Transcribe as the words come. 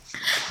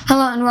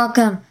Hello and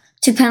welcome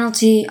to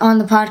Penalty on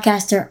the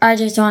Podcaster. I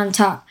just want to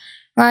talk,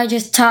 where I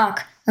just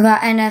talk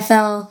about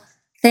NFL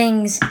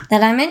things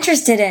that I'm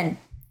interested in.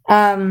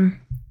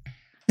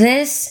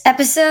 This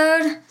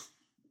episode,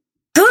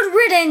 good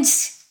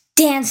riddance,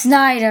 Dan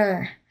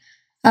Snyder.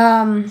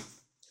 What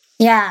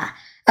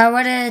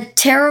a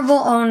terrible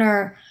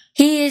owner.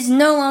 He is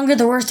no longer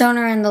the worst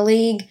owner in the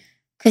league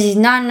because he's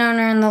not an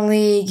owner in the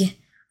league.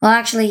 Well,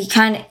 actually, he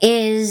kind of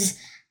is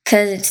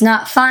because it's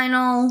not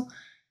final.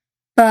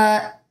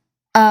 But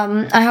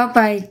I hope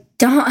I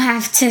don't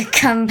have to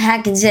come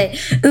back and say,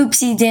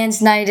 oopsie, Dan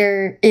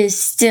Snyder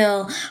is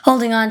still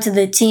holding on to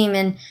the team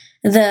and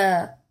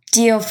the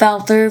deal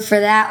fell through for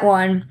that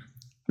one.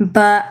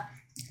 But,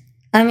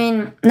 now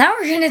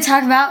we're going to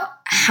talk about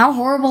how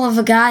horrible of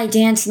a guy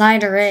Dan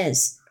Snyder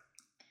is.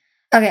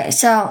 Okay,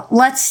 so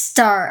let's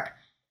start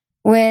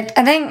with,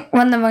 I think,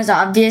 one of the most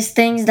obvious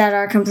things that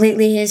are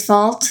completely his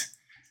fault.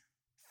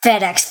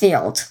 FedEx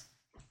Field.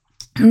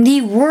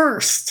 The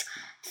worst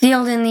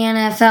field in the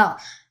NFL.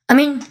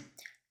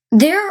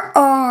 There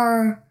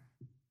are,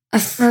 I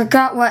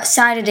forgot what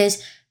side it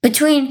is,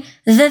 between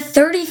the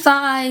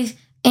 35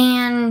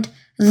 and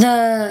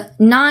the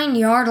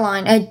 9-yard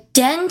line, a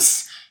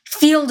dense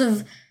field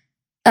of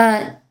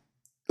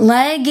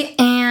leg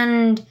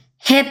and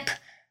hip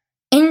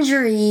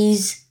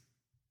injuries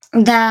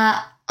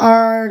that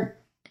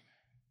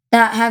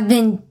have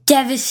been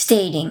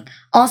devastating.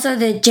 Also,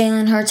 the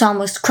Jalen Hurts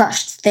almost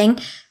crushed thing,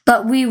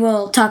 but we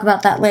will talk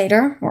about that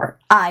later, or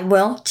I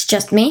will. It's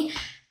just me.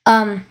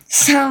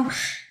 So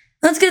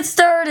let's get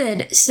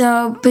started.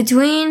 So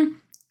between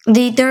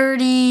the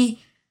 33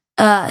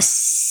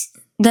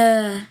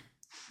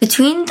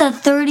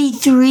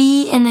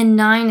 and the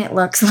 9, it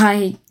looks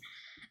like,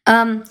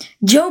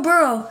 Joe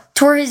Burrow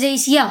tore his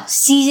ACL,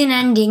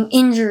 season-ending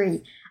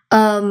injury.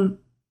 In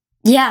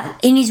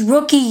his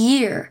rookie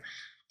year.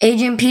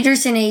 Adrian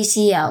Peterson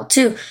ACL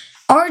too.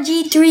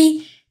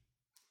 RG3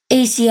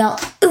 ACL.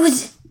 It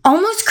was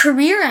almost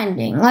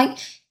career-ending. Like,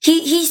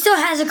 he still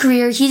has a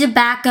career. He's a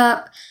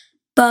backup,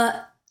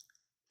 but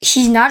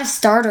he's not a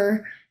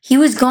starter. He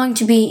was going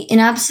to be an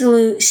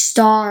absolute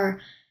star.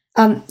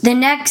 The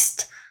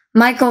next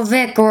Michael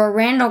Vick or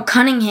Randall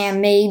Cunningham,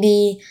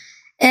 maybe,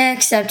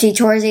 except he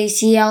tore his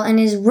ACL in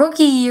his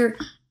rookie year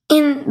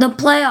in the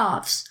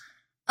playoffs.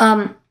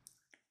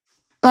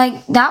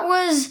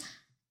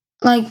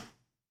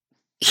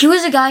 He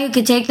was a guy who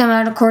could take them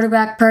out of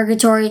quarterback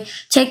purgatory,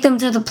 take them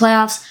to the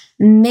playoffs,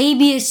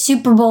 maybe a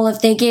Super Bowl if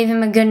they gave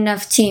him a good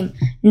enough team.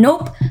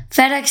 Nope.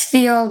 FedEx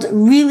Field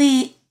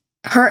really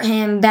hurt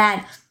him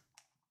bad.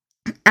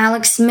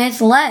 Alex Smith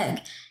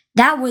leg.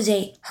 That was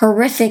a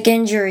horrific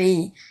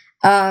injury.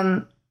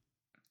 And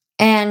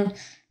I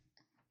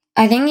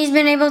think he's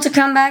been able to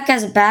come back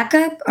as a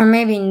backup, or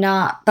maybe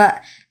not,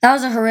 but that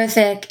was a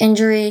horrific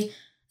injury.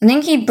 I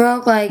think he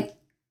broke,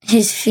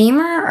 his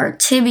femur or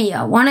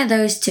tibia, one of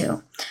those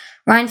two.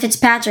 Ryan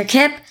Fitzpatrick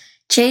hip,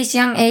 Chase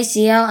Young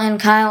ACL, and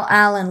Kyle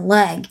Allen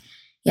leg.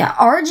 Yeah,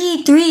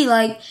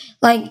 RG3,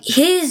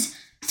 his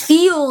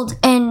field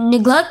and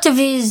neglect of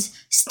his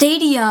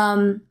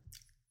stadium,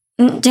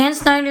 Dan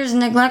Snyder's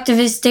neglect of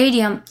his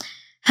stadium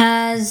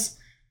has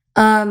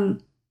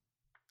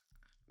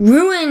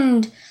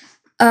ruined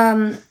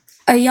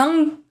a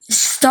young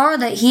star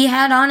that he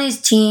had on his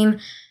team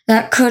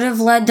that could have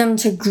led them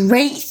to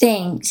great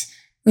things.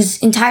 It was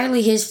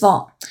entirely his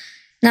fault.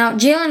 Now,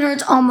 Jalen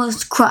Hurts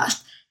almost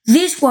crushed.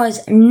 This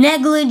was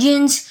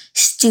negligence,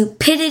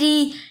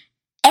 stupidity,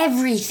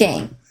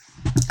 everything.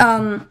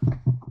 The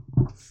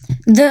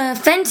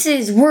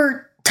fences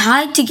were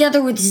tied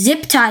together with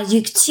zip ties.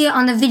 You could see it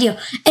on the video.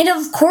 And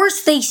of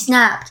course they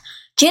snapped.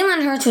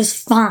 Jalen Hurts was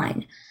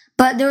fine.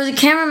 But there was a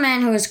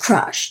cameraman who was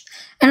crushed.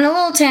 And a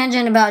little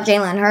tangent about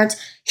Jalen Hurts.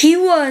 He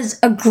was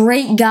a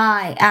great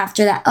guy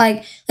after that.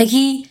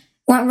 He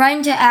went right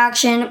into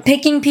action,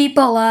 picking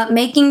people up,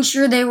 making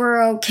sure they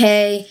were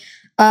okay.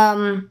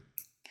 And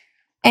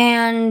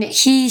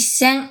he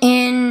sent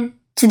in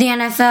to the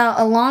NFL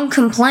a long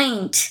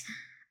complaint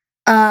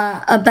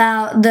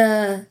about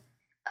the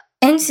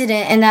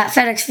incident and that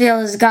FedEx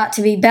Field has got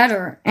to be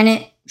better, and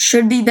it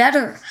should be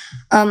better.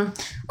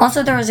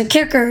 Also, there was a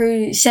kicker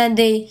who said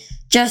they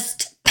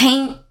just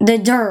paint the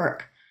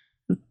dirt.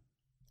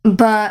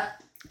 But,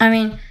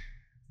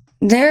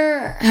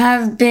 there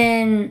have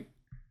been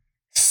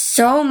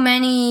so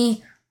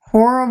many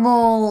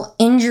horrible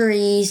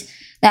injuries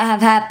that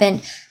have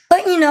happened.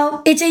 But,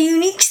 it's a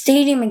unique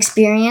stadium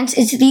experience.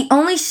 It's the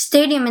only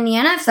stadium in the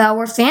NFL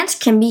where fans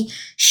can be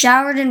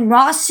showered in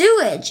raw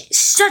sewage.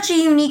 Such a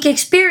unique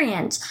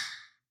experience.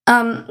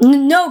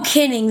 No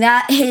kidding.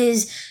 That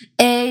is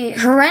a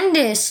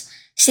horrendous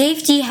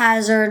safety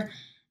hazard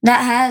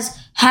that has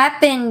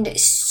happened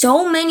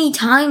so many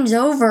times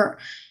over.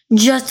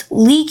 Just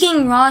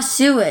leaking raw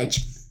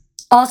sewage.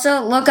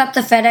 Also, look up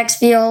the FedEx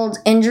Field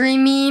injury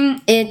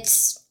meme.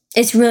 It's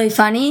really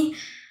funny.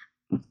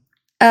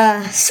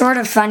 Sort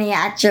of funny,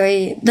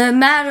 actually.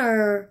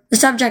 The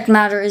subject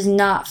matter is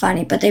not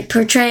funny, but they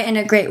portray it in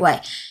a great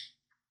way.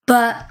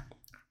 But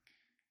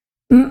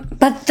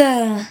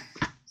the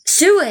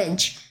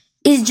sewage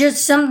is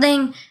just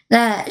something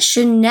that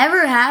should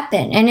never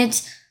happen. And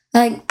it's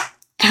like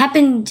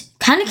happened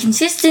kind of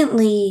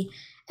consistently,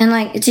 and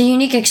like it's a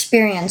unique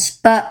experience.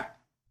 But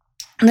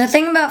the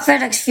thing about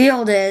FedEx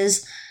Field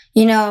is,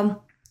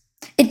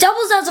 it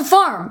doubles as a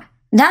farm.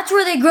 That's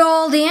where they grow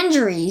all the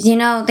injuries. They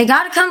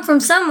got to come from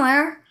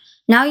somewhere.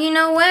 Now you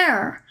know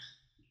where.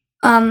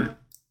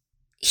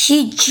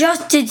 He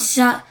just did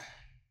some.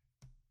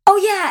 Oh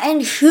yeah,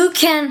 and who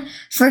can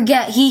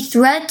forget? He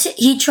tried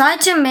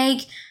to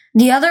make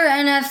the other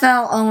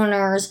NFL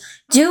owners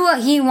do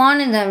what he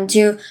wanted them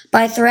to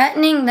by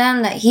threatening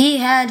them that he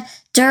had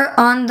dirt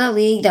on the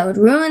league that would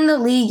ruin the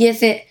league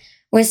if it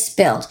was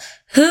spilled.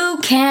 Who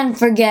can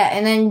forget?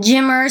 And then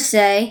Jim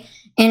Irsay,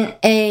 in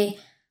a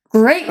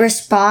great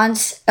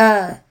response,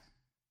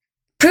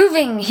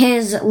 proving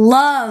his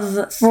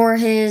love for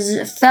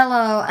his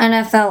fellow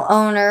NFL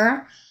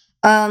owner,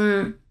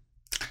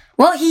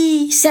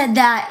 he said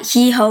that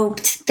he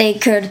hoped they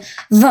could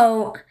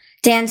vote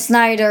Dan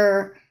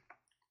Snyder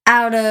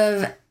out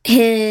of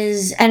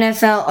his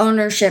NFL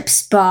ownership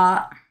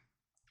spot,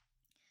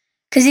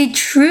 because he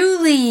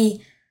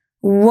truly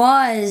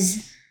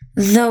was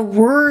the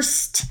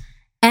worst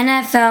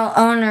NFL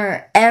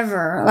owner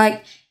ever.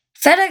 Like,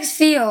 FedEx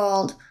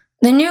Field,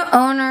 the new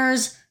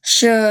owners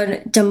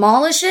should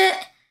demolish it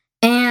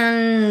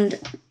and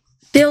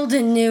build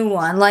a new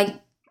one. Like,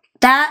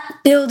 that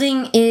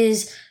building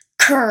is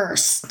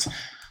cursed.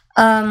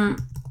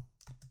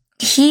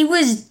 He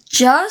was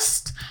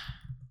just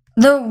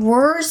the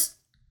worst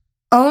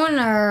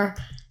owner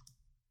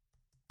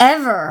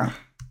ever.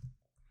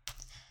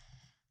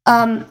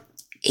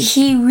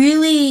 He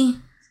really,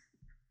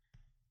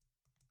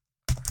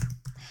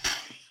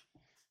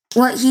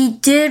 what he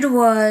did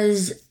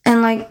was,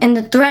 and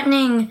the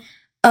threatening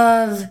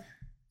of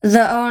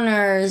the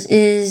owners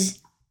is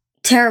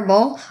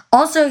terrible.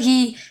 Also,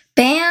 he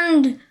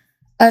banned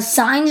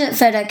signs at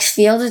FedEx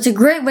Field. It's a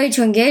great way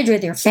to engage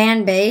with your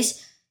fan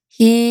base.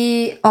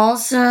 He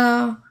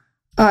also,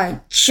 I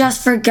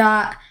just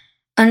forgot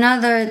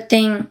another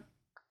thing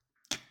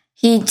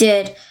he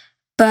did.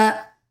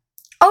 But,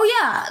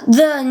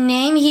 the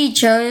name he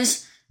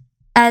chose,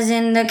 as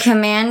in the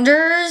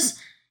Commanders,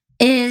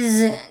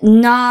 is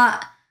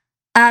not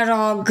at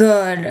all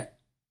good.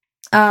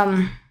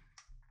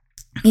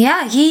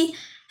 He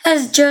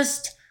has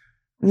just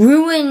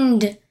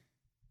ruined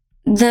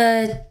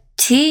the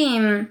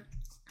team.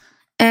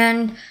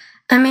 And,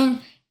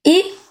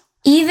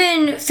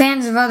 even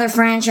fans of other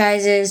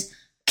franchises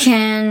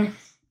can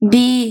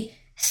be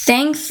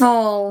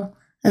thankful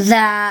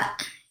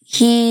that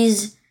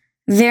he's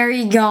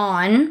very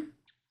gone.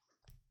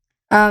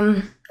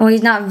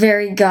 He's not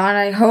very gone.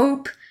 I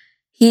hope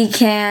he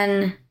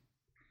can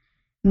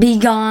be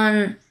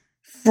gone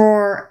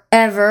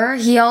forever.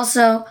 He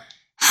also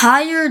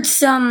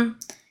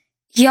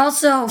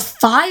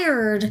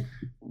fired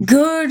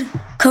good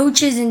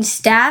coaches and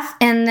staff,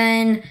 and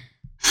then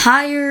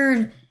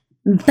hired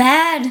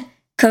bad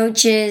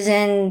coaches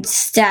and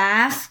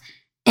staff,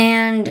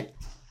 and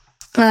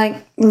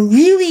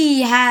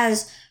really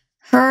has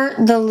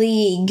hurt the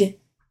league.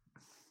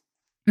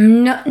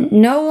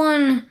 No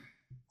one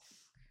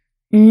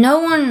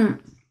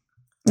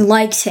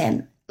likes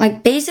him.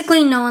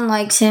 Basically no one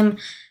likes him,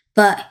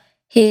 but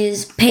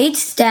his paid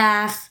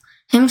staff,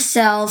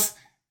 himself,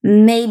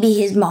 maybe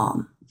his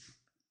mom.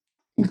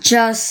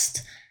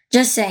 Just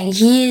saying,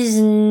 he is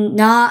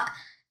not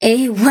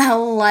a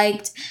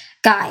well-liked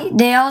guy.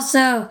 They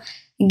also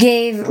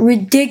gave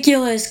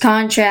ridiculous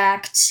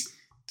contracts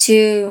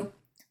to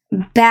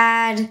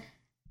bad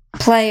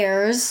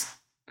players,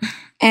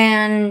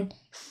 and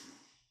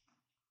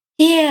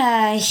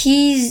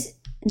he's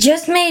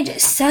just made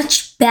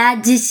such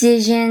bad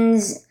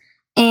decisions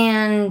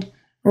and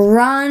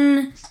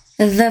run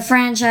the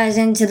franchise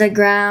into the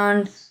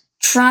ground,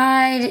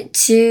 tried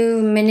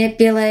to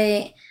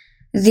manipulate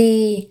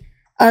the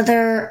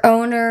other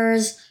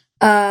owners.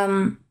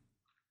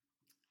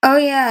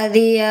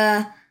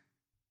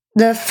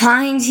 The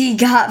fines he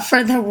got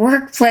for the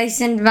workplace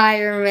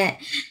environment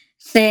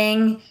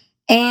thing,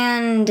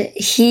 and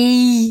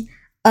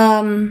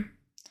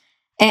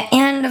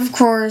and of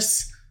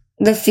course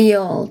the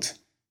field.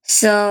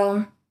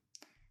 So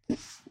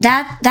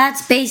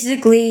that's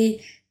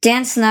basically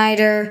Dan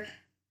Snyder.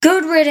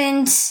 Good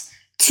riddance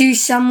to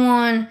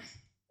someone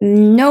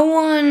no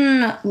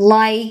one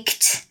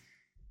liked,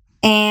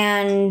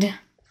 and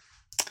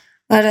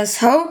let us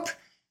hope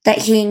that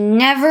he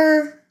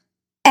never,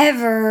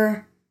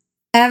 ever,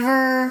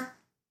 ever,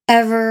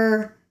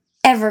 ever,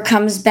 ever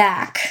comes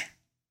back.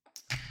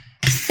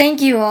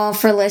 Thank you all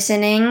for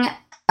listening.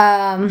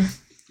 I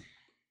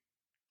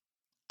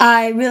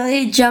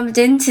really jumped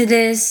into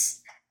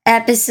this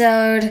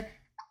episode,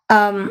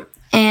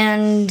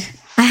 and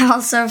I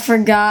also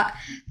forgot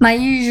my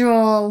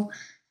usual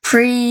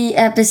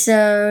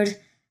pre-episode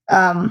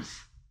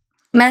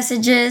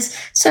messages,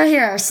 so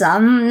here are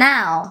some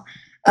now.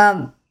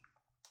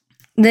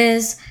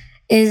 This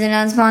is an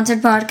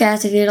unsponsored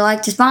podcast. If you'd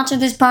like to sponsor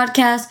this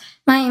podcast,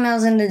 my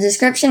email's in the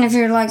description. If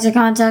you'd like to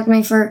contact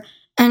me for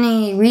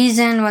any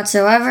reason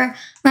whatsoever,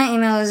 my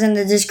email is in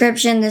the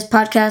description. This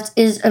podcast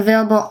is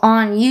available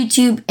on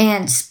YouTube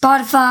and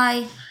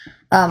Spotify.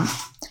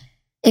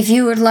 If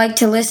you would like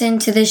to listen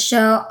to this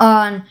show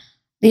on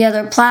the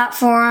other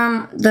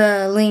platform,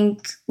 the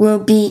link will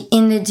be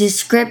in the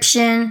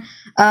description.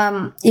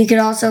 You could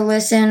also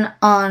listen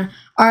on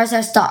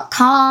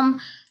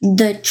rss.com.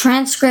 The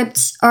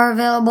transcripts are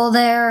available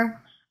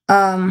there.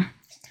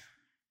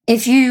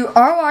 If you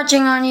are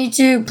watching on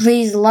YouTube,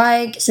 please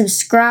like,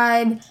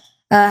 subscribe,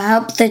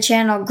 help the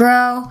channel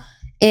grow.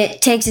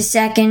 It takes a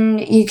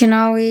second. You can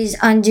always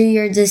undo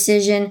your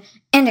decision,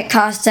 and it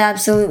costs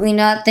absolutely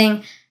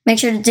nothing. Make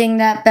sure to ding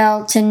that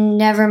bell to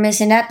never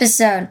miss an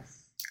episode.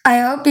 I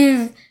hope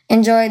you've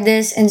enjoyed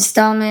this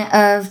installment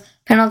of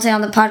Penalty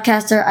on the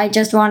Podcaster. I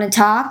Just Want to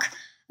Talk.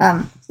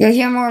 You'll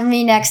hear more of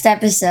me next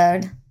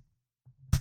episode.